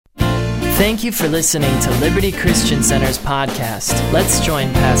Thank you for listening to Liberty Christian Center's podcast. Let's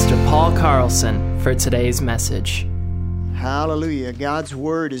join Pastor Paul Carlson for today's message. Hallelujah. God's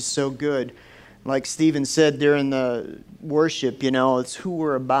Word is so good. Like Stephen said during the worship, it's who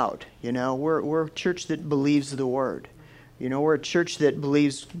we're about. We're a church that believes the Word. We're a church that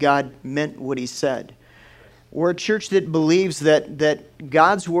believes God meant what He said. We're a church that believes that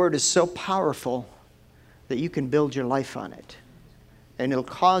God's Word is so powerful that you can build your life on it. And it'll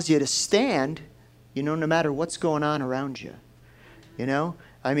cause you to stand, no matter what's going on around you.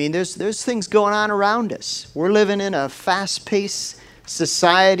 There's things going on around us. We're living in a fast-paced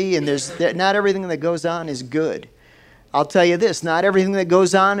society, and not everything that goes on is good. I'll tell you this, not everything that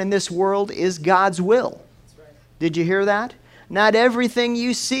goes on in this world is God's will. Did you hear that? Not everything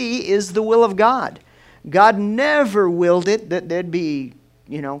you see is the will of God. God never willed it that there'd be,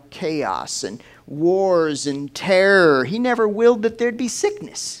 chaos and wars and terror. He never willed that there'd be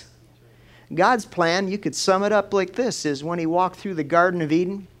sickness. God's plan, you could sum it up like this, is when He walked through the Garden of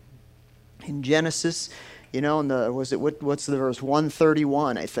Eden in Genesis, what's the verse?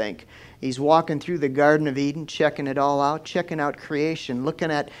 131, I think. He's walking through the Garden of Eden, checking it all out, checking out creation,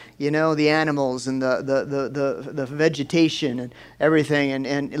 looking at, the animals and the vegetation and everything,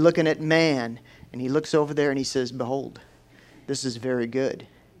 and looking at man. And He looks over there and He says, "Behold, this is very good."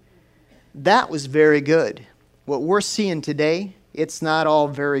 That was very good. What we're seeing today, it's not all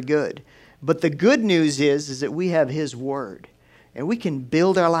very good. But the good news is that we have His Word. And we can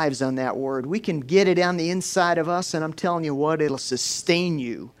build our lives on that Word. We can get it on the inside of us, and I'm telling you what, it'll sustain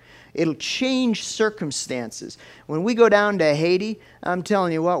you. It'll change circumstances. When we go down to Haiti, I'm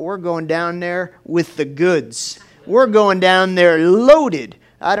telling you what, we're going down there with the goods. We're going down there loaded.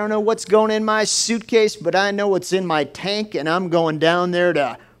 I don't know what's going in my suitcase, but I know what's in my tank, and I'm going down there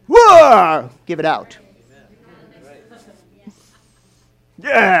to give it out.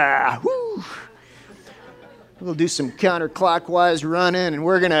 Yeah! Woo! We'll do some counterclockwise running, and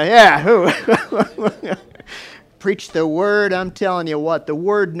we're going to, preach the Word. I'm telling you what, the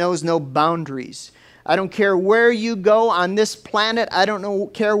Word knows no boundaries. I don't care where you go on this planet. I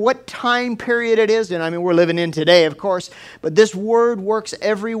don't care what time period it is. And we're living in today, of course. But this Word works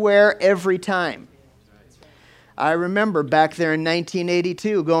everywhere, every time. I remember back there in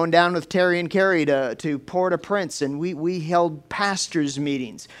 1982 going down with Terry and Carrie to Port-au-Prince, and we held pastors'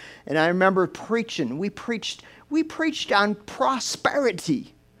 meetings. And I remember preaching. We preached on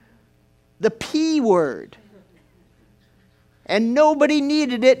prosperity, the P word. And nobody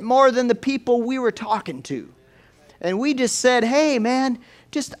needed it more than the people we were talking to. And we just said, hey, man,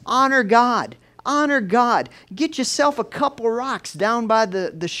 just honor God. Honor God. Get yourself a couple rocks down by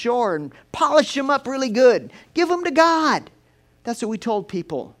the shore and polish them up really good. Give them to God. That's what we told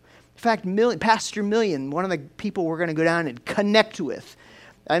people. In fact, Pastor Million, one of the people we're going to go down and connect with,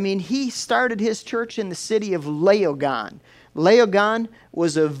 he started his church in the city of Léogâne. Léogâne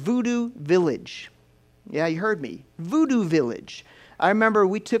was a voodoo village. Yeah, you heard me. Voodoo village. I remember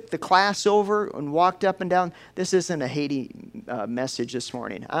we took the class over and walked up and down. This isn't a Haiti message this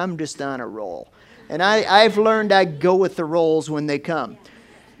morning. I'm just on a roll. And I've learned I go with the rolls when they come.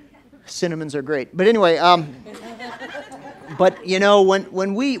 Cinnamons are great. But anyway,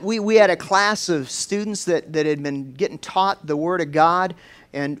 when we had a class of students that had been getting taught the Word of God,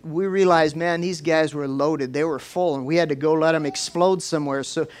 and we realized, man, these guys were loaded. They were full, and we had to go let them explode somewhere.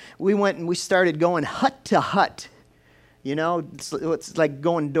 So we went and we started going hut to hut. It's like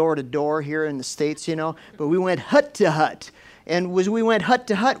going door to door here in the States, But we went hut to hut. And as we went hut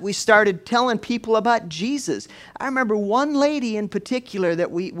to hut, we started telling people about Jesus. I remember one lady in particular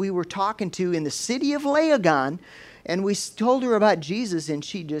that we were talking to in the city of Léogâne, and we told her about Jesus, and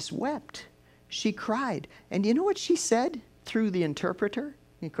she just wept. She cried. And you know what she said through the interpreter?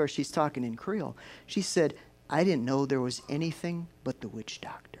 Of course, she's talking in Creole. She said, "I didn't know there was anything but the witch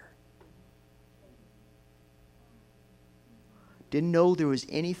doctor. Didn't know there was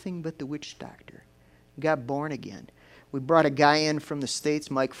anything but the witch doctor." Got born again. We brought a guy in from the States,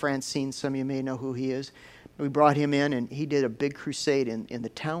 Mike Francine. Some of you may know who he is. We brought him in, and he did a big crusade in the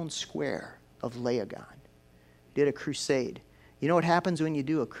town square of Léogâne. Did a crusade. You know what happens when you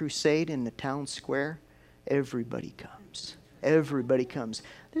do a crusade in the town square? Everybody comes. Everybody comes.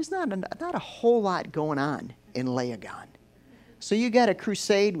 There's not a whole lot going on in Léogâne. So you got a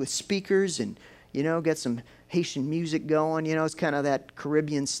crusade with speakers and, got some Haitian music going. It's kind of that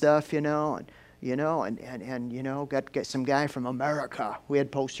Caribbean stuff, and got some guy from America. We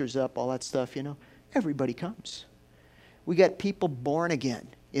had posters up, all that stuff, Everybody comes. We got people born again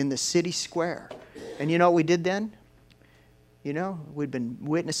in the city square. And you know what we did then? We'd been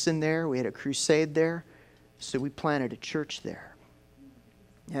witnessing there. We had a crusade there. So we planted a church there.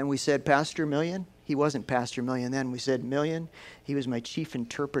 And we said, Pastor Million? He wasn't Pastor Million then. We said, Million? He was my chief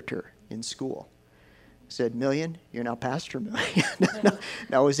interpreter in school. Said, Million, you're now Pastor Million.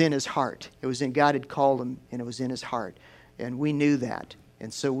 No, it was in his heart. It was in, God had called him, and it was in his heart. And we knew that.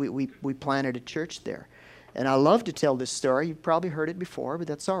 And so we planted a church there. And I love to tell this story. You've probably heard it before, but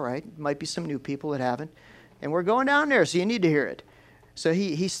that's all right. Might be some new people that haven't. And we're going down there, so you need to hear it. So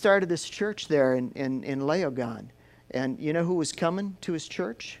he started this church there in Leogan. And you know who was coming to his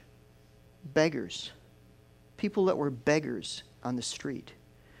church? Beggars. People that were beggars on the street.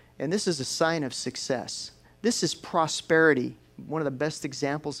 And this is a sign of success. This is prosperity. One of the best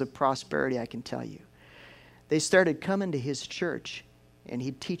examples of prosperity I can tell you. They started coming to his church, and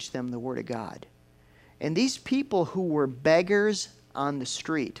he'd teach them the Word of God. And these people who were beggars on the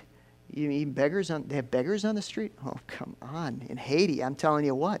street, you mean beggars on, they have beggars on the street? Oh, come on. In Haiti, I'm telling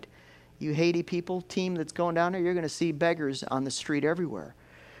you what. You Haiti people, team that's going down there, you're going to see beggars on the street everywhere.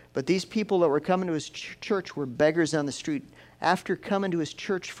 But these people that were coming to his church were beggars on the street. After coming to his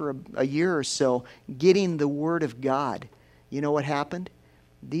church for a year or so, getting the Word of God, you know what happened?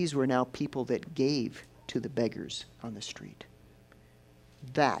 These were now people that gave to the beggars on the street.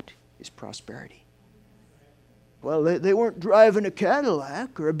 That is prosperity. Well, they weren't driving a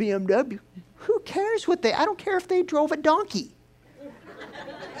Cadillac or a BMW. Who cares what I don't care if they drove a donkey.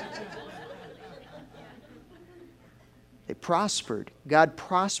 They prospered. God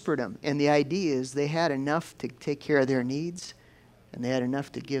prospered them. And the idea is they had enough to take care of their needs, and they had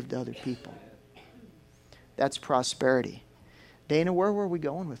enough to give to other people. That's prosperity. Dana, where were we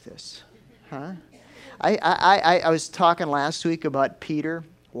going with this? Huh? I was talking last week about Peter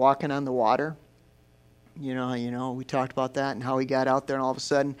walking on the water. You know, we talked about that and how he got out there, and all of a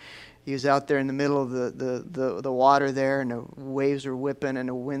sudden he was out there in the middle of the water there, and the waves were whipping and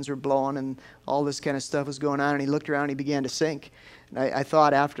the winds were blowing and all this kind of stuff was going on, and he looked around and he began to sink. And I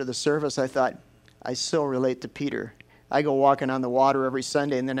thought after the service, I so relate to Peter. I go walking on the water every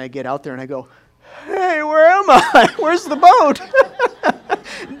Sunday, and then I get out there and I go, hey, where am I? Where's the boat?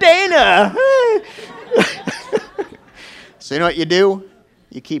 Dana! So you know what you do?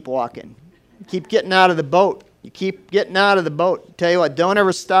 You keep walking. You keep getting out of the boat. You keep getting out of the boat. Tell you what, don't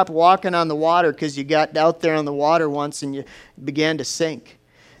ever stop walking on the water because you got out there on the water once and you began to sink.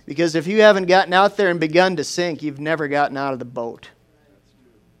 Because if you haven't gotten out there and begun to sink, you've never gotten out of the boat.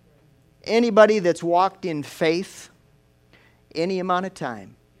 Anybody that's walked in faith any amount of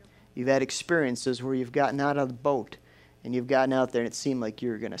time, you've had experiences where you've gotten out of the boat and you've gotten out there and it seemed like you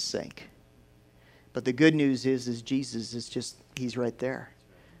were going to sink. But the good news is Jesus is just, he's right there.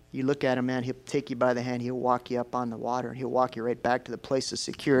 You look at him, man, he'll take you by the hand, he'll walk you up on the water, and he'll walk you right back to the place of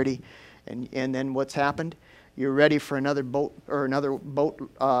security. And then what's happened? You're ready for another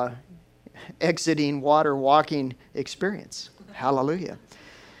boat exiting water walking experience. Hallelujah.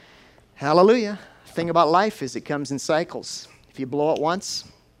 Hallelujah. The thing about life is it comes in cycles. If you blow it once,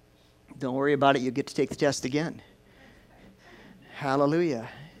 don't worry about it, you'll get to take the test again. Hallelujah.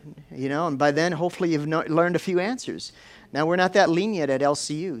 You know, and by then, hopefully you've learned a few answers. Now, we're not that lenient at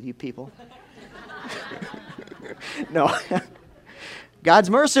LCU, you people. No. God's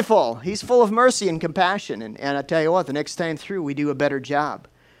merciful. He's full of mercy and compassion. And I tell you what, the next time through, we do a better job.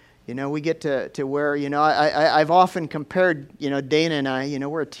 You know, we get to where, you know, I've often compared, you know, Dana and I, you know,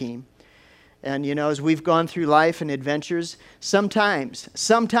 we're a team. And, you know, as we've gone through life and adventures, sometimes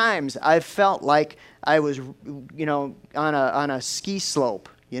I've felt like I was, you know, on a ski slope,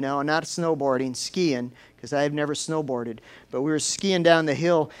 you know, not snowboarding, skiing, because I've never snowboarded. But we were skiing down the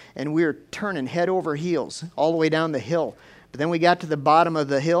hill, and we were turning head over heels all the way down the hill. But then we got to the bottom of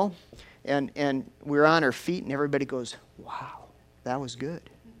the hill, and we were on our feet, and everybody goes, wow, that was good.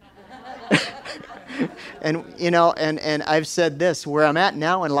 And, you know, and I've said this, where I'm at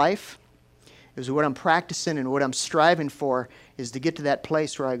now in life is what I'm practicing and what I'm striving for is to get to that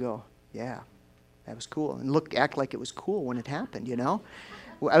place where I go, yeah, that was cool. And act like it was cool when it happened, you know.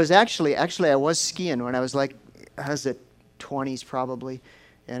 I was actually I was skiing when I was like, I was at 20s probably,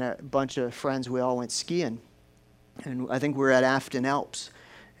 and a bunch of friends, we all went skiing. And I think we were at Afton Alps.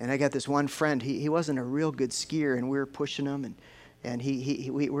 And I got this one friend, he wasn't a real good skier, and we were pushing him, and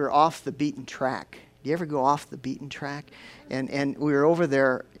we were off the beaten track. Do you ever go off the beaten track? And we were over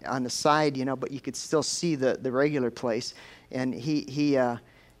there on the side, you know, but you could still see the regular place. And he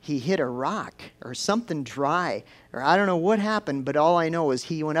hit a rock or something dry, or I don't know what happened, but all I know is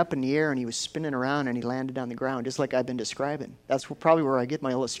he went up in the air and he was spinning around and he landed on the ground, just like I've been describing. That's probably where I get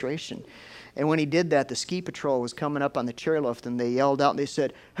my illustration. And when he did that, the ski patrol was coming up on the chairlift, and they yelled out and they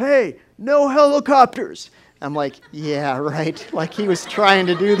said, hey, no helicopters. I'm like, yeah, right. Like he was trying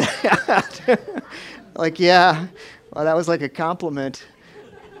to do that. Like, yeah, well, that was like a compliment.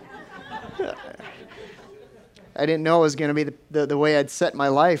 I didn't know it was going to be the way I'd set my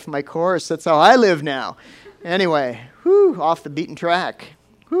life, my course. That's how I live now. Anyway, off the beaten track.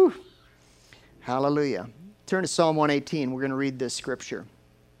 Hallelujah. Turn to Psalm 118. We're going to read this scripture.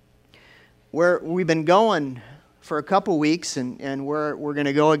 Where we've been going for a couple weeks, and we're going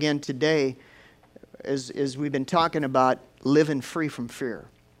to go again today, as we've been talking about living free from fear.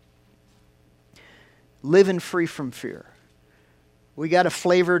 Living free from fear. We got a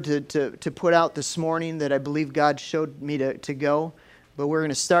flavor to put out this morning that I believe God showed me to go, but we're going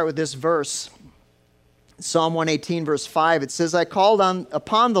to start with this verse. Psalm 118, verse 5, it says, I called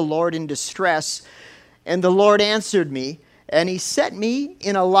upon the Lord in distress, and the Lord answered me, and He set me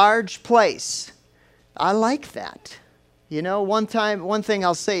in a large place. I like that. You know, one thing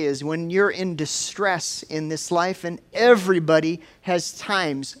I'll say is when you're in distress in this life, and everybody has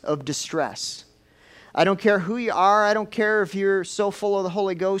times of distress. I don't care who you are. I don't care if you're so full of the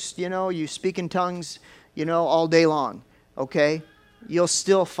Holy Ghost, you speak in tongues, all day long, okay? You'll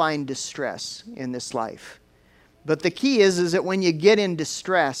still find distress in this life. But the key is that when you get in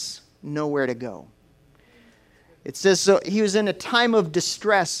distress, know where to go. It says, so he was in a time of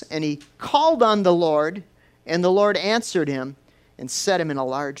distress, and he called on the Lord, and the Lord answered him and set him in a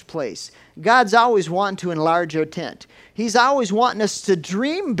large place. God's always wanting to enlarge our tent. He's always wanting us to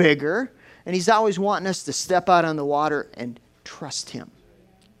dream bigger, and He's always wanting us to step out on the water and trust Him.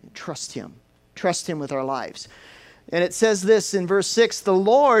 Trust Him. Trust Him with our lives. And it says this in verse 6, the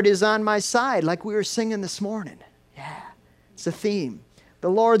Lord is on my side, like we were singing this morning. Yeah, it's a theme.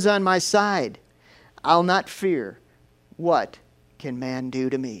 The Lord's on my side. I'll not fear. What can man do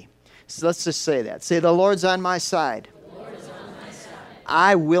to me? So let's just say that. Say, the Lord's on my side. The Lord is on my side.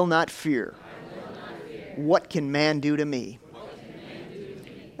 I will not fear. I will not fear. What can man do to me? What can man do to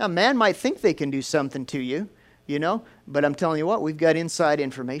me? Now, man might think they can do something to you, but I'm telling you what, we've got inside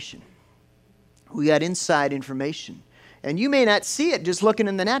information. We got inside information. And you may not see it just looking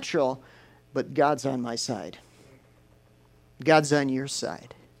in the natural, but God's on my side. God's on your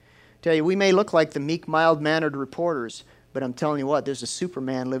side. Tell you, we may look like the meek, mild-mannered reporters, but I'm telling you what, there's a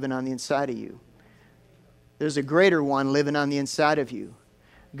Superman living on the inside of you. There's a greater one living on the inside of you.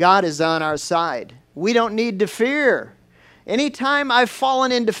 God is on our side. We don't need to fear. Anytime I've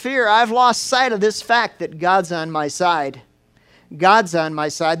fallen into fear, I've lost sight of this fact that God's on my side. God's on my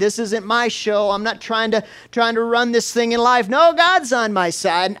side. This isn't my show. I'm not trying to run this thing in life. No, God's on my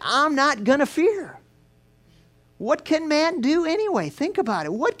side, and I'm not going to fear. What can man do anyway? Think about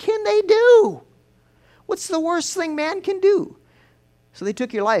it. What can they do? What's the worst thing man can do? So they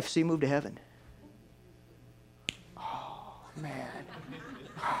took your life, so you moved to heaven. Oh, man.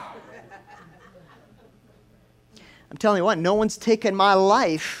 I'm telling you what, no one's taken my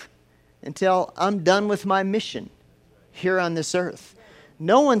life until I'm done with my mission here on this earth.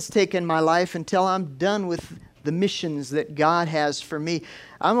 No one's taken my life until I'm done with the missions that God has for me.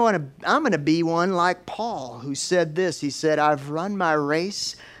 I'm going to be one like Paul, who said this. He said, I've run my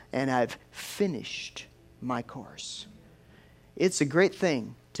race and I've finished my course. It's a great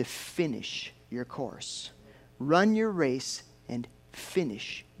thing to finish your course. Run your race and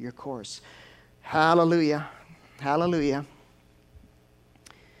finish your course. Hallelujah. Hallelujah.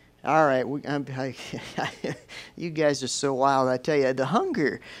 All right, you guys are so wild. I tell you, the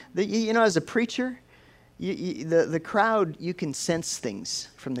hunger. As a preacher, the crowd, you can sense things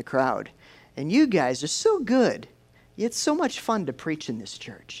from the crowd. And you guys are so good. It's so much fun to preach in this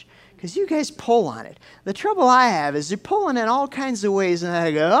church because you guys pull on it. The trouble I have is you're pulling in all kinds of ways, and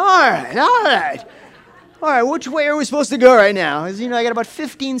I go, all right, which way are we supposed to go right now? As I got about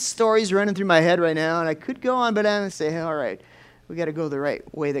 15 stories running through my head right now, and I could go on, but I'm going to say, all right, we got to go the right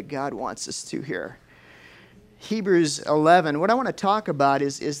way that God wants us to here. Hebrews 11. What I want to talk about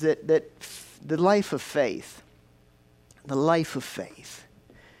is that the life of faith. The life of faith.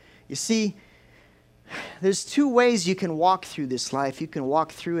 You see, there's two ways you can walk through this life. You can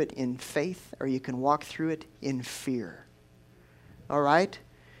walk through it in faith, or you can walk through it in fear. All right?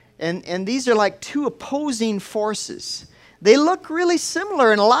 And these are like two opposing forces. They look really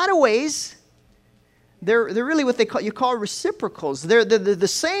similar in a lot of ways. They're really what you call reciprocals. They're the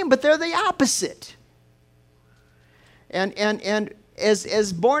same, but they're the opposite. And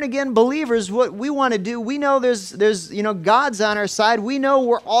as born again believers, what we want to do, we know there's God's on our side. We know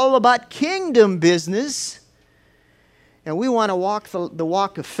we're all about kingdom business, and we want to walk the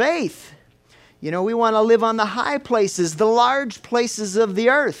walk of faith. We want to live on the high places, the large places of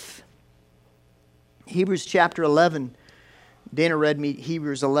the earth. Hebrews chapter 11. Dana read me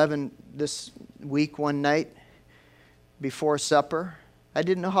Hebrews 11 this week one night before supper. I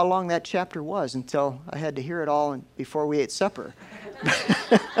didn't know how long that chapter was until I had to hear it all before we ate supper.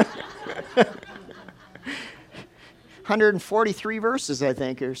 143 verses, I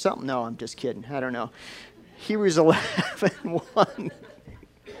think, or something. No, I'm just kidding. I don't know. Hebrews 11:1.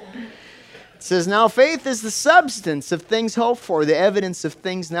 It says, now faith is the substance of things hoped for, the evidence of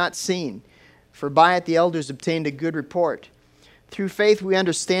things not seen. For by it the elders obtained a good report. Through faith we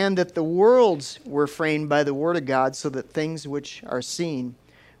understand that the worlds were framed by the word of God, so that things which are seen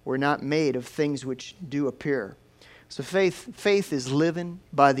were not made of things which do appear. So faith is living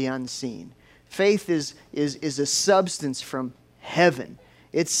by the unseen. Faith is a substance from heaven.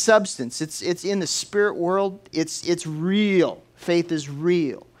 It's substance. It's in the spirit world. It's real. Faith is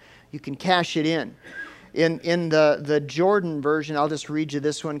real. You can cash it in. In the Jordan version, I'll just read you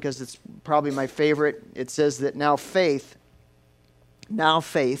this one because it's probably my favorite. It says that now faith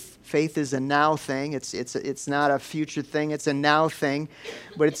is a now thing. It's not a future thing. It's a now thing.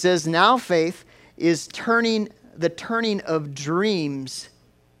 But it says now faith is the turning of dreams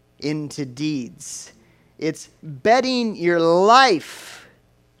into deeds. It's betting your life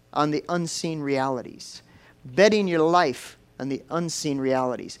on the unseen realities. Betting your life on the unseen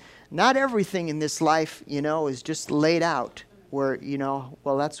realities. Not everything in this life, is just laid out where,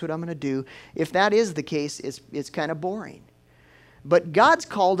 well, that's what I'm going to do. If that is the case, it's kind of boring. But God's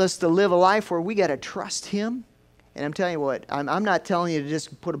called us to live a life where we got to trust Him. And I'm telling you what, I'm not telling you to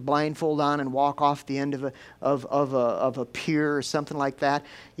just put a blindfold on and walk off the end of a pier or something like that.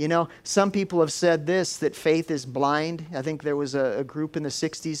 Some people have said this, that faith is blind. I think there was a group in the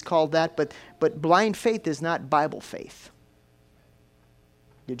 60s called that. But blind faith is not Bible faith.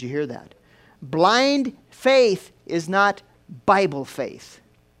 Did you hear that? Blind faith is not Bible faith.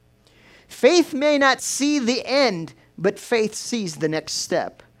 Faith may not see the end, but faith sees the next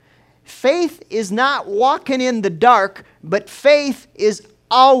step. Faith is not walking in the dark, but faith is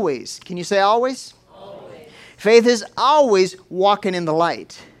always, can you say always? Always. Faith is always walking in the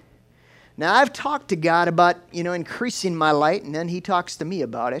light. Now, I've talked to God about, increasing my light, and then He talks to me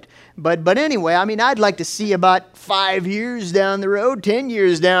about it. But anyway, I'd like to see about 5 years down the road, 10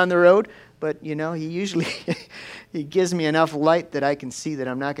 years down the road. But, He usually, He gives me enough light that I can see that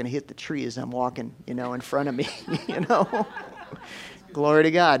I'm not going to hit the tree as I'm walking, in front of me, Glory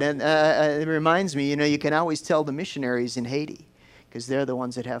to God. And it reminds me, you can always tell the missionaries in Haiti, because they're the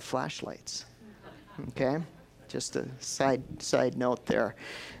ones that have flashlights. Okay? Just a side note there.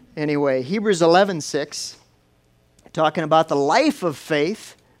 Anyway, Hebrews 11:6, talking about the life of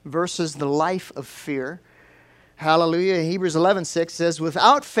faith versus the life of fear. Hallelujah. Hebrews 11:6 says,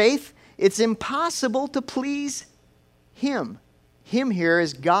 without faith, it's impossible to please Him. Him here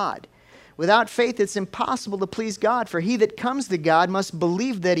is God. Without faith, it's impossible to please God. For he that comes to God must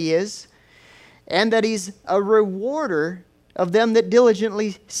believe that He is, and that He's a rewarder of them that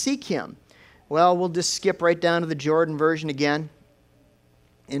diligently seek Him. Well, we'll just skip right down to the Jordan version again.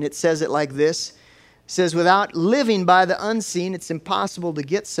 And it says it like this. It says, without living by the unseen, it's impossible to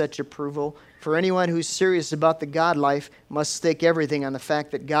get such approval. For anyone who's serious about the God life must stake everything on the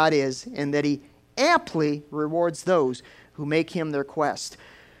fact that God is, and that He amply rewards those who make Him their quest.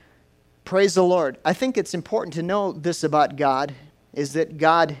 Praise the Lord. I think it's important to know this about God, is that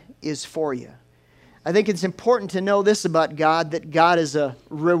God is for you. I think it's important to know this about God, that God is a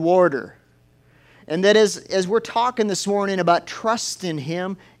rewarder. And that as we're talking this morning about trust in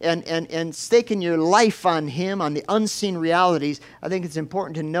Him and staking your life on Him, on the unseen realities, I think it's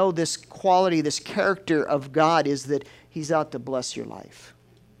important to know this quality, this character of God is that He's out to bless your life.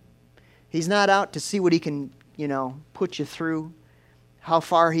 He's not out to see what He can, put you through, how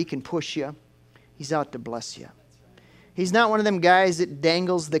far He can push you. He's out to bless you. He's not one of them guys that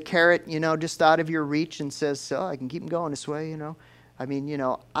dangles the carrot, just out of your reach and says, oh, I can keep him going this way,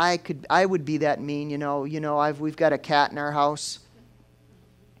 I would be that mean, we've got a cat in our house.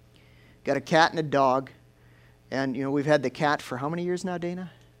 Got a cat and a dog. And, we've had the cat for how many years now,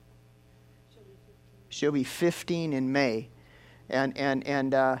 Dana? She'll be 15 in May.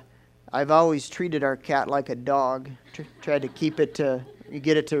 And I've always treated our cat like a dog. Tried to keep it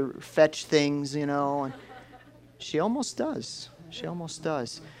get it to fetch things, and she almost does. She almost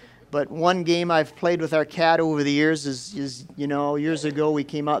does. But one game I've played with our cat over the years is years ago they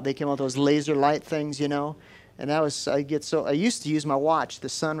came out with those laser light things, and I used to use my watch, the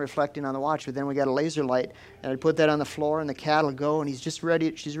sun reflecting on the watch, but then we got a laser light, and I'd put that on the floor, and the cat will go, and she's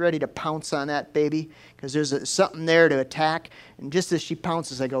ready to pounce on that baby, because there's something there to attack, and just as she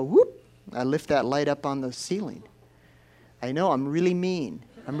pounces, I go, whoop, I lift that light up on the ceiling. I know, I'm really mean,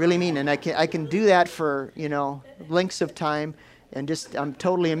 and I can do that for, lengths of time, and I'm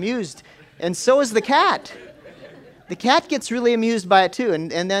totally amused. And so is the cat. The cat gets really amused by it too. And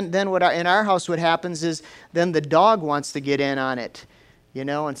then in our house what happens is then the dog wants to get in on it.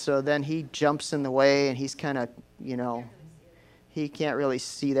 And so then he jumps in the way, and he's kind of, he can't really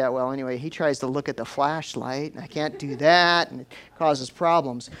see that well anyway. He tries to look at the flashlight, and I can't do that, and it causes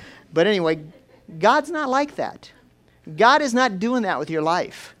problems. But anyway, God's not like that. God is not doing that with your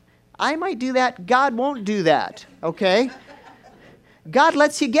life. I might do that. God won't do that, okay? God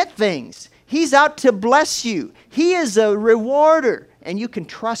lets you get things. He's out to bless you. He is a rewarder, and you can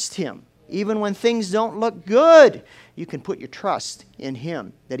trust Him. Even when things don't look good, you can put your trust in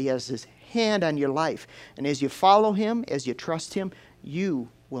Him, that He has His hand on your life. And as you follow Him, as you trust Him, you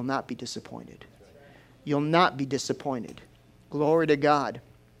will not be disappointed. You'll not be disappointed. Glory to God.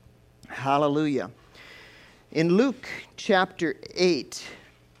 Hallelujah. In Luke chapter 8,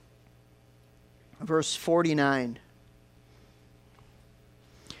 verse 49.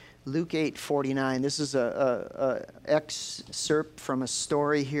 Luke 8:49. This is a excerpt from a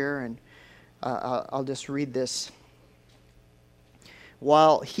story here, and I'll just read this.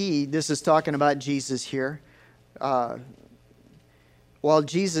 This is talking about Jesus here. While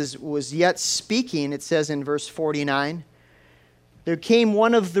Jesus was yet speaking, it says in verse 49, there came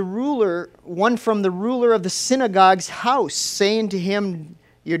one from the ruler of the synagogue's house, saying to him,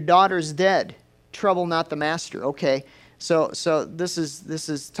 your daughter's dead. Trouble not the master. Okay. So this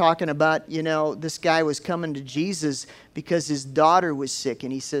is talking about, this guy was coming to Jesus because his daughter was sick,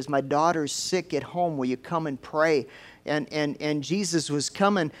 and he says, my daughter's sick at home. Will you come and pray? And Jesus was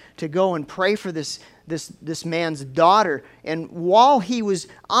coming to go and pray for this man's daughter. And while he was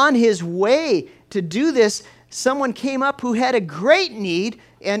on his way to do this, someone came up who had a great need,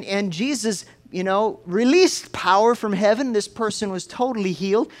 and Jesus released power from heaven. This person was totally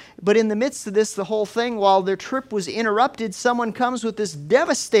healed. But in the midst of this, the whole thing, while their trip was interrupted, someone comes with this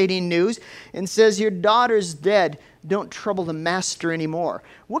devastating news and says, your daughter's dead. Don't trouble the master anymore.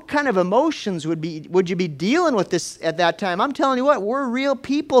 What kind of emotions would you be dealing with this at that time? I'm telling you what, we're real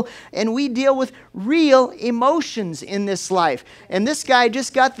people, and we deal with real emotions in this life. And this guy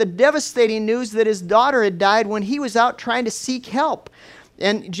just got the devastating news that his daughter had died when he was out trying to seek help.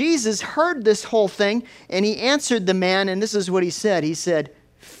 And Jesus heard this whole thing, and He answered the man, and this is what He said. He said,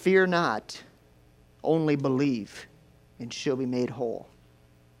 fear not, only believe, and she'll be made whole.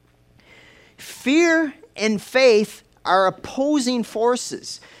 Fear and faith are opposing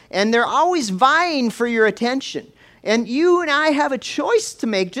forces, and they're always vying for your attention. And you and I have a choice to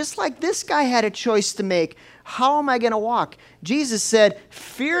make, just like this guy had a choice to make. How am I going to walk? Jesus said,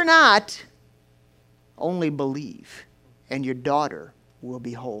 fear not, only believe, and your daughter will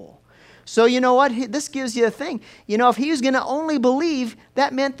be whole. So you know what? This gives you a thing. If he was going to only believe,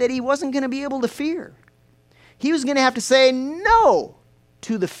 that meant that he wasn't going to be able to fear. He was going to have to say no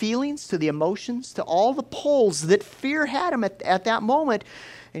to the feelings, to the emotions, to all the pulls that fear had him at that moment.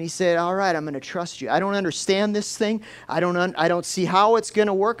 And he said, all right, I'm going to trust you. I don't understand this thing. I don't see how it's going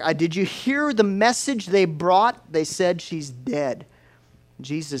to work. Did you hear the message they brought? They said she's dead.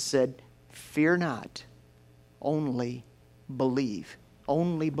 Jesus said, fear not, only believe.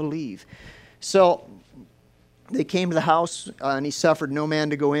 Only believe. So they came to the house, and He suffered no man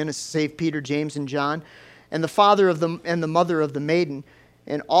to go in, save Peter, James, and John, and the father and the mother of the maiden,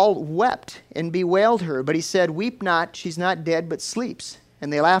 and all wept and bewailed her. But He said, weep not, she's not dead, but sleeps.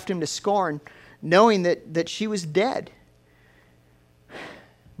 And they laughed Him to scorn, knowing that she was dead.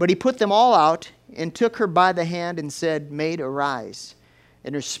 But He put them all out, and took her by the hand, and said, maid, arise.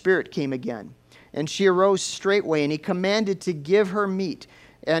 And her spirit came again. And she arose straightway, and He commanded to give her meat.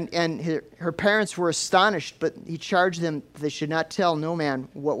 And her parents were astonished, but He charged them they should not tell no man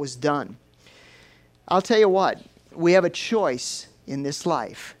what was done. I'll tell you what, we have a choice in this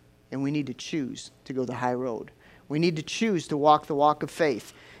life, and we need to choose to go the high road. We need to choose to walk the walk of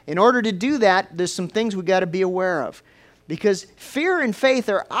faith. In order to do that, there's some things we got to be aware of. Because fear and faith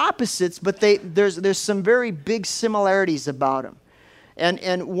are opposites, but there's some very big similarities about them.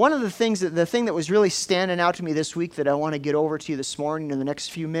 And one of the things, the thing that was really standing out to me this week that I want to get over to you this morning in the next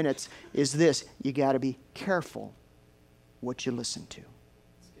few minutes is this. You got to be careful what you listen to.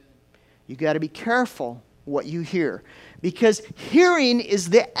 You got to be careful what you hear. Because hearing is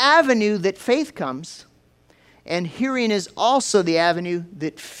the avenue that faith comes. And hearing is also the avenue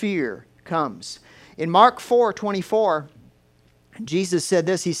that fear comes. In Mark 4:24, Jesus said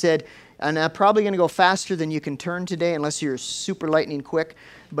this. He said, and I'm probably going to go faster than you can turn today unless you're super lightning quick.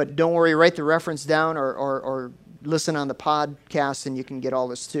 But don't worry, write the reference down or listen on the podcast and you can get all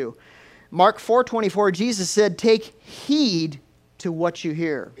this too. Mark 4:24, Jesus said, take heed to what you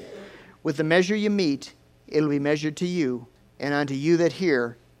hear. With the measure you meet, it'll be measured to you. And unto you that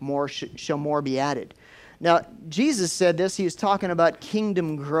hear, more shall more be added. Now, Jesus said this. He was talking about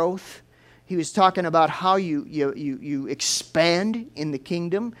kingdom growth. He was talking about how you expand in the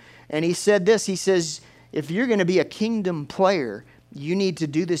kingdom. And he said this. He says, if you're going to be a kingdom player, you need to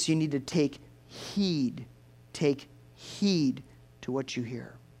do this. You need to take heed. Take heed to what you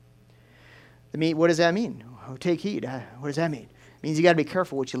hear. I mean, what does that mean? Oh, take heed. What does that mean? It means you got to be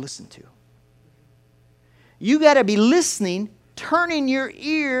careful what you listen to. You got to be listening, turning your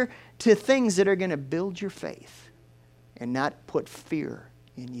ear to things that are going to build your faith and not put fear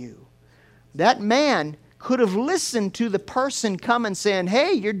in you. That man could have listened to the person coming saying,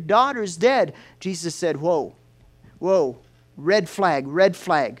 hey, your daughter's dead. Jesus said, whoa, whoa, red flag, red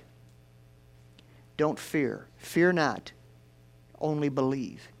flag. Don't fear. Fear not. Only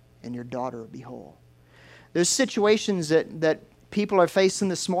believe, and your daughter will be whole. There's situations that people are facing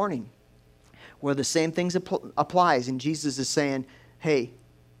this morning where the same things applies, and Jesus is saying, hey,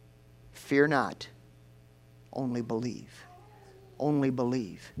 fear not, only believe. Only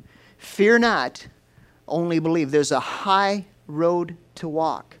believe. Fear not, only believe. There's a high road to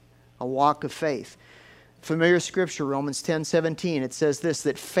walk, a walk of faith. Familiar scripture, Romans 10:17, it says this,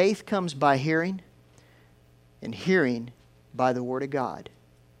 that faith comes by hearing, and hearing by the word of God.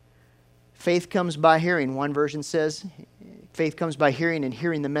 Faith comes by hearing. One version says, faith comes by hearing and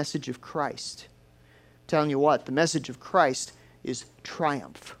hearing the message of Christ. I'm telling you what, the message of Christ is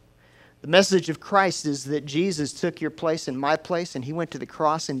triumph. The message of Christ is that Jesus took your place and my place, and He went to the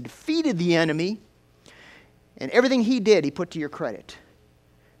cross and defeated the enemy. And everything He did, He put to your credit.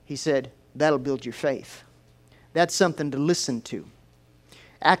 He said, that'll build your faith. That's something to listen to.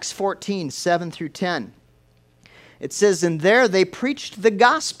 Acts 14:7-10. It says, and there they preached the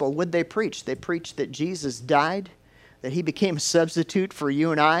gospel. What did they preach? They preached that Jesus died, that He became a substitute for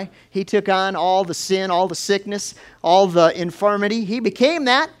you and I. He took on all the sin, all the sickness, all the infirmity. He became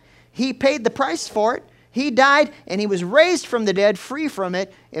that. He paid the price for it. He died, and He was raised from the dead, free from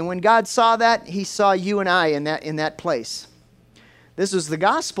it. And when God saw that, He saw you and I in that place. This was the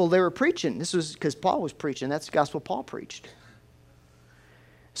gospel they were preaching. This was because Paul was preaching. That's the gospel Paul preached.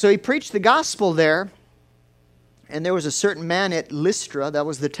 So he preached the gospel there. And there was a certain man at Lystra, that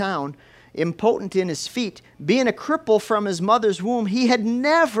was the town, impotent in his feet, being a cripple from his mother's womb. He had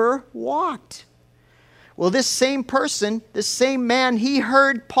never walked. Well, this same person, this same man, he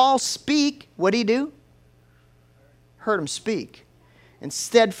heard Paul speak. What did he do? Heard him speak. And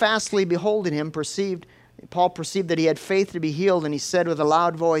steadfastly beholding him, Paul perceived that he had faith to be healed, and he said with a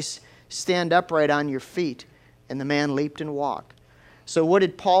loud voice, stand upright on your feet. And the man leaped and walked. So what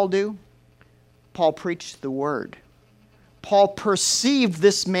did Paul do? Paul preached the word. Paul perceived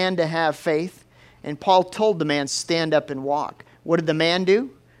this man to have faith, and Paul told the man, stand up and walk. What did the man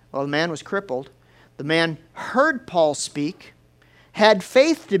do? Well, the man was crippled. The man heard Paul speak, had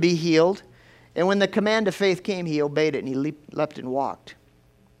faith to be healed, and when the command of faith came, he obeyed it, and he leapt and walked.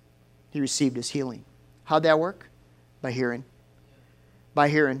 He received his healing. How'd that work? By hearing. By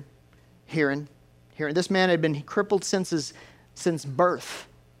hearing. Hearing. Hearing. This man had been crippled since birth.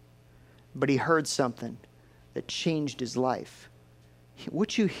 But he heard something that changed his life.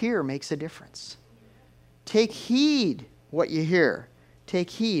 What you hear makes a difference. Take heed what you hear. Take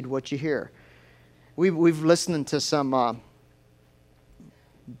heed what you hear. We've listened to some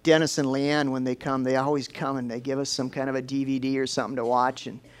Dennis and Leanne when they come. They always come and they give us some kind of a DVD or something to watch.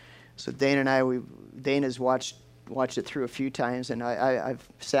 And so Dana and I, Dana's watched it through a few times, and I've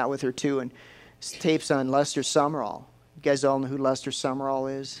sat with her too. And tapes on Lester Sumrall. You guys all know who Lester Sumrall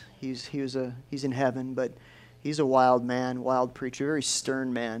is. He's in heaven, but he's a wild man, wild preacher, very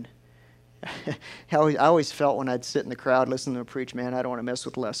stern man. I always felt when I'd sit in the crowd listening to him preach, man, I don't want to mess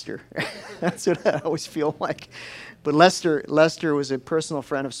with Lester. That's what I always feel like. But Lester was a personal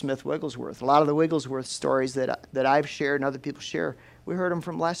friend of Smith Wigglesworth. A lot of the Wigglesworth stories that I've shared and other people share, we heard them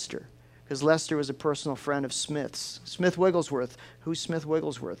from Lester, because Lester was a personal friend of Smith's. Smith Wigglesworth. Who's Smith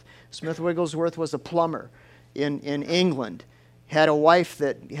Wigglesworth? Smith Wigglesworth was a plumber in England. Had a wife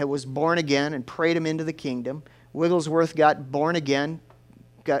that was born again and prayed him into the kingdom. Wigglesworth got born again,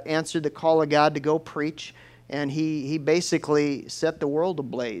 answered the call of God to go preach, and he basically set the world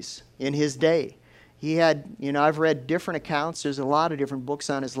ablaze in his day. He had, I've read different accounts. There's a lot of different books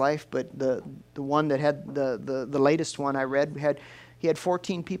on his life, but the one that had the latest one I read he had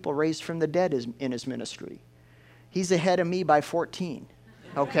 14 people raised from the dead in his ministry. He's ahead of me by 14.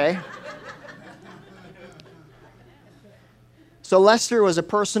 Okay. So Lester was a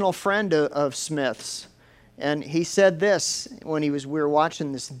personal friend of Smith's, and he said this when we were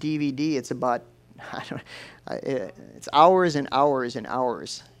watching this DVD. It's about, it's hours and hours and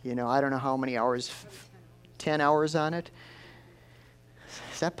hours. I don't know how many hours, 10 hours on it.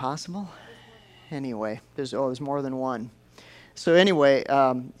 Is that possible? Anyway, there's more than one. So anyway,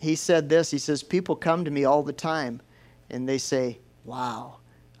 he said this. He says, people come to me all the time, and they say, wow,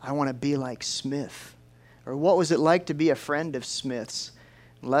 I want to be like Smith. Or what was it like to be a friend of Smith's?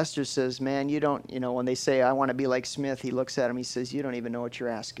 And Lester says, man, you don't, when they say, I want to be like Smith, he looks at him, he says, you don't even know what you're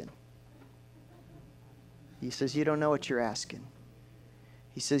asking. He says, you don't know what you're asking.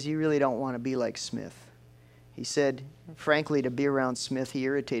 He says, you really don't want to be like Smith. He said, frankly, to be around Smith, he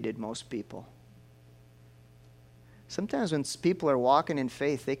irritated most people. Sometimes when people are walking in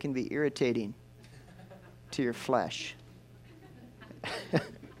faith, they can be irritating to your flesh.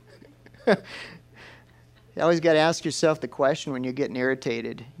 You always got to ask yourself the question when you're getting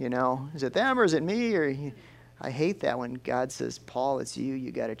irritated, is it them or is it me? I hate that when God says, Paul, it's you.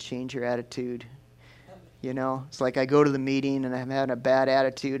 You got to change your attitude. It's like I go to the meeting and I'm having a bad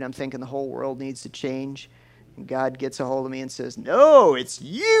attitude. I'm thinking the whole world needs to change. And God gets a hold of me and says, no, it's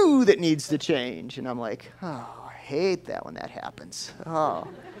you that needs to change. And I'm like, oh, I hate that when that happens. Oh,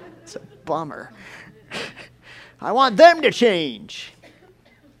 it's a bummer. I want them to change.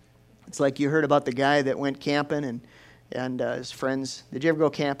 It's like you heard about the guy that went camping and his friends. Did you ever go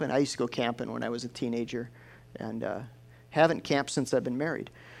camping? I used to go camping when I was a teenager. And haven't camped since I've been married.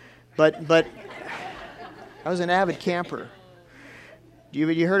 But I was an avid camper.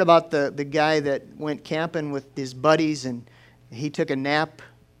 You heard about the guy that went camping with his buddies and he took a nap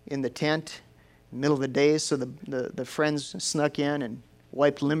in the tent in the middle of the day, so the friends snuck in and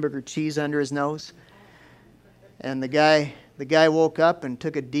wiped Limburger cheese under his nose. And the guy woke up and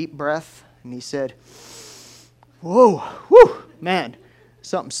took a deep breath and he said, whoa, whew, man,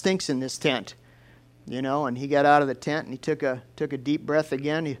 something stinks in this tent. And he got out of the tent and he took a deep breath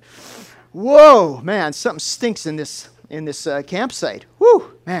again. Whoa, man, something stinks in this campsite.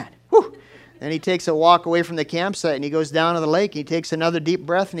 Whoo, man, whoo. Then he takes a walk away from the campsite and he goes down to the lake. He takes another deep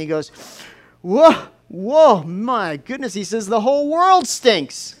breath and he goes, whoa, my goodness. He says, the whole world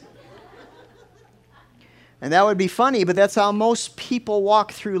stinks. And that would be funny, but that's how most people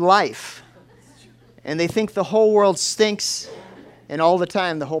walk through life. And they think the whole world stinks, and all the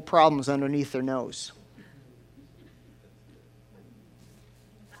time the whole problem's underneath their nose.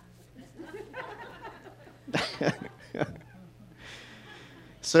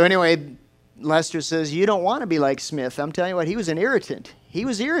 So anyway, Lester says, you don't want to be like Smith. I'm telling you what, he was an irritant. He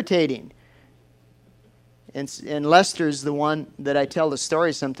was irritating. And Lester's the one that I tell the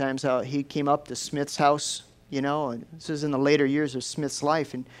story sometimes, how he came up to Smith's house, and this is in the later years of Smith's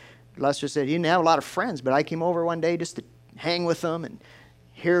life. And Lester said he didn't have a lot of friends, but I came over one day just to hang with them and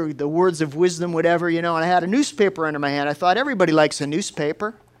hear the words of wisdom, whatever, and I had a newspaper under my hand. I thought everybody likes a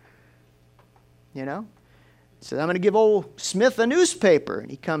newspaper, So I'm going to give old Smith a newspaper. And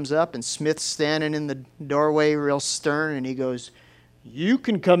he comes up, and Smith's standing in the doorway real stern, and he goes, you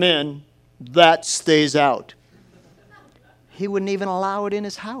can come in, that stays out. He wouldn't even allow it in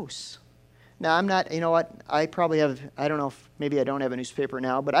his house. Now, I'm not, I probably have, I don't know if, maybe I don't have a newspaper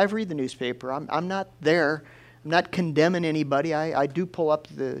now, but I've read the newspaper. I'm not there. I'm not condemning anybody. I do pull up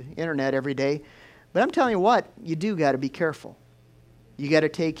the internet every day. But I'm telling you what, you do got to be careful. You got to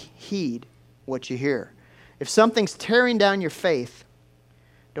take heed what you hear. If something's tearing down your faith,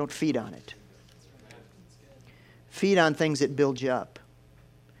 don't feed on it. Feed on things that build you up.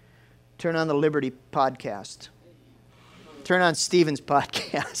 Turn on the Liberty podcast. Turn on Stephen's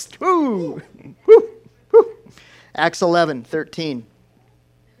podcast. Woo! Woo! Woo! Acts 11:13.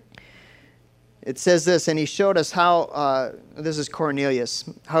 It says this, and he showed us how, this is Cornelius,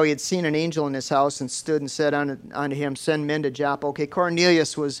 how he had seen an angel in his house and stood and said unto him, send men to Joppa. Okay,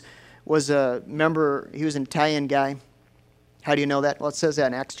 Cornelius was a member, he was an Italian guy. How do you know that? Well, it says that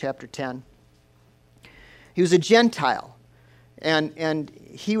in Acts chapter 10. He was a Gentile, and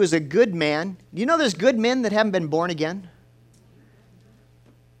he was a good man. Do you know there's good men that haven't been born again?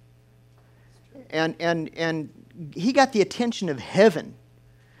 And he got the attention of heaven.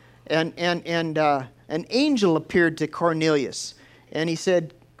 And an angel appeared to Cornelius. And he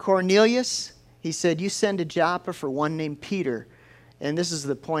said, Cornelius, he said, you send to Joppa for one named Peter. And this is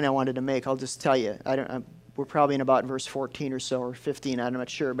the point I wanted to make. I'll just tell you. We're probably in about verse 14 or so, or 15, I'm not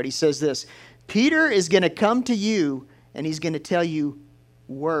sure. But he says this, Peter is going to come to you, and he's going to tell you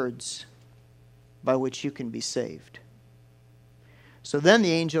words by which you can be saved. So then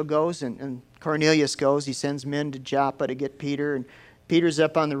the angel goes, and Cornelius goes. He sends men to Joppa to get Peter, and Peter's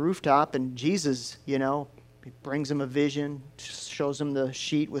up on the rooftop, and Jesus, he brings him a vision, shows him the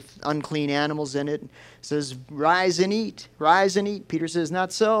sheet with unclean animals in it, and says, rise and eat, rise and eat. Peter says,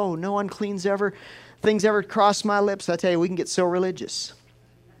 not so, no unclean things ever cross my lips. I tell you, we can get so religious.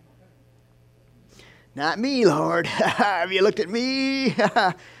 Not me, Lord. Have you looked at me?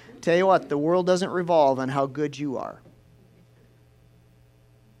 Tell you what, the world doesn't revolve on how good you are.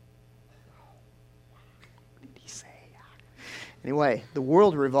 Anyway, the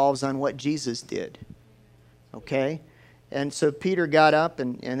world revolves on what Jesus did. Okay? And so Peter got up,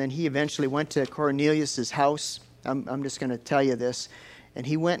 and then he eventually went to Cornelius' house. I'm just going to tell you this. And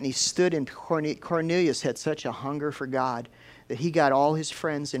he went and he stood, and Cornelius had such a hunger for God that he got all his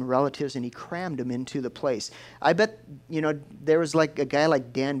friends and relatives and he crammed them into the place. I bet, there was like a guy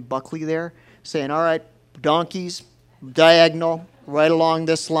like Dan Buckley there saying, all right, donkeys, diagonal, right along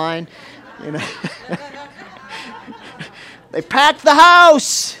this line. They packed the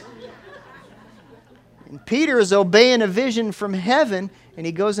house. And Peter is obeying a vision from heaven, and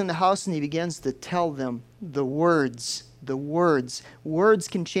he goes in the house and he begins to tell them the words. The words. Words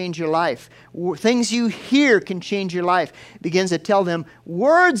can change your life. Things you hear can change your life. He begins to tell them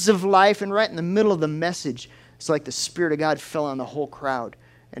words of life, and right in the middle of the message, it's like the Spirit of God fell on the whole crowd,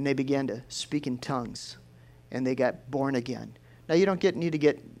 and they began to speak in tongues, and they got born again. Now, you don't need to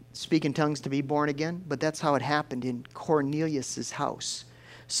get speak in tongues to be born again, but that's how it happened in Cornelius' house.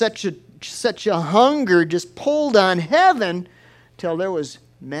 Such a hunger just pulled on heaven till there was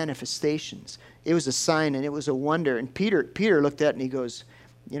manifestations. It was a sign and it was a wonder. And Peter looked at it and he goes,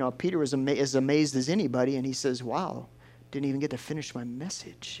 Peter was as amazed as anybody, and he says, wow, didn't even get to finish my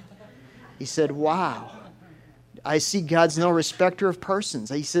message. He said, wow, I see God's no respecter of persons.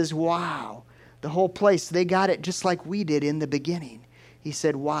 He says, wow, the whole place, they got it just like we did in the beginning. He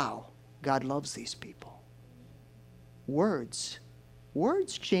said, wow, God loves these people. Words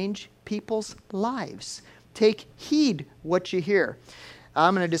change people's lives. Take heed what you hear.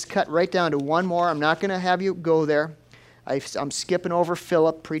 I'm going to just cut right down to one more. I'm not going to have you go there. I'm skipping over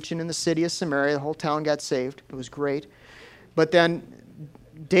Philip preaching in the city of Samaria. The whole town got saved. It was great. But then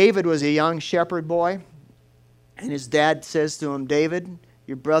David was a young shepherd boy, and his dad says to him, David,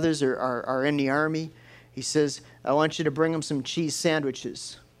 your brothers are in the army. He says, I want you to bring them some cheese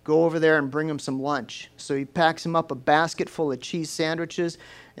sandwiches. Go over there and bring them some lunch. So he packs him up a basket full of cheese sandwiches,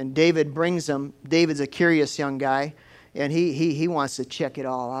 and David brings them. David's a curious young guy, and he wants to check it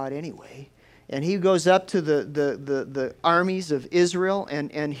all out anyway. And he goes up to the armies of Israel,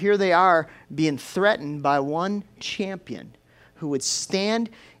 and here they are being threatened by one champion who would stand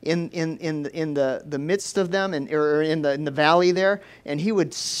in the midst of them, or in the valley there, and he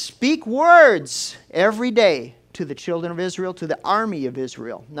would speak words every day to the children of Israel, to the army of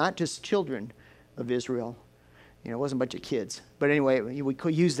Israel, not just children of Israel. It wasn't a bunch of kids. But anyway, we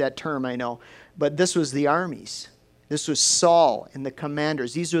could use that term, I know. But this was the armies. This was Saul and the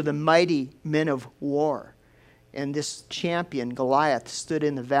commanders. These are the mighty men of war. And this champion, Goliath, stood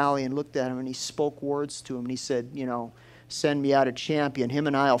in the valley and looked at him, and he spoke words to him. And he said, send me out a champion. Him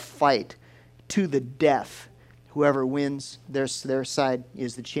and I will fight to the death. Whoever wins, their side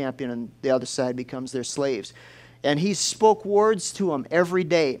is the champion, and the other side becomes their slaves. And he spoke words to him every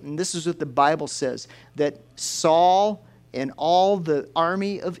day. And this is what the Bible says, that Saul and all the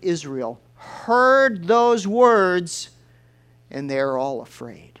army of Israel heard those words, and they were all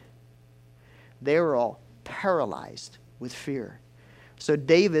afraid. They were all paralyzed with fear. So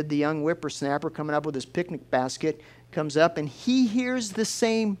David, the young whippersnapper, coming up with his picnic basket, comes up and he hears the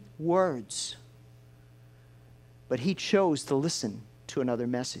same words. But he chose to listen to another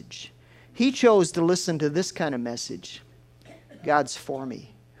message. He chose to listen to this kind of message. God's for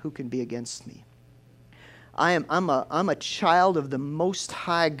me. Who can be against me? I'm a child of the Most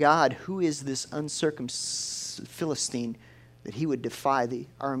High God. Who is this uncircumcised Philistine that he would defy the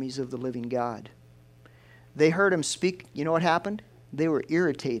armies of the living God? They heard him speak. You know what happened? They were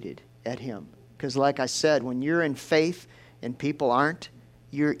irritated at him. Because like I said, when you're in faith and people aren't,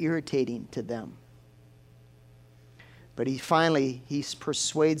 you're irritating to them. But he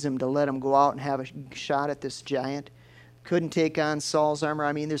persuades him to let him go out and have a shot at this giant. Couldn't take on Saul's armor.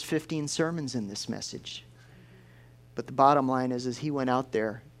 I mean, there's 15 sermons in this message. But the bottom line is he went out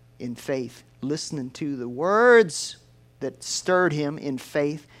there in faith, listening to the words that stirred him in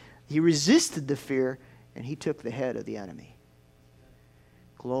faith. He resisted the fear, and he took the head of the enemy.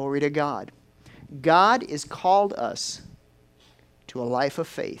 Glory to God. God has called us to a life of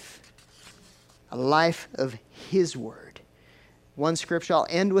faith, a life of His Word. One scripture, I'll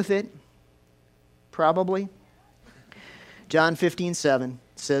end with it, probably. John 15:7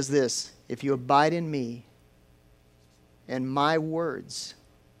 says this, if you abide in me and my words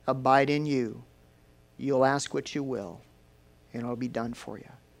abide in you, you'll ask what you will, and it'll be done for you.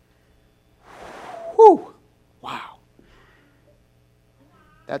 Whew! Wow.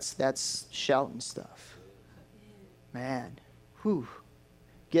 That's shouting stuff. Man. Whew.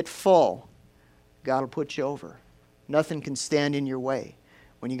 Get full. God will put you over. Nothing can stand in your way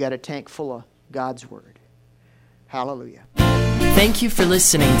when you got a tank full of God's Word. Hallelujah. Thank you for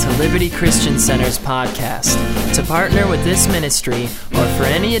listening to Liberty Christian Center's podcast. To partner with this ministry or for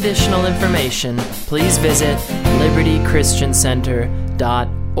any additional information, please visit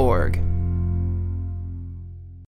libertychristiancenter.org.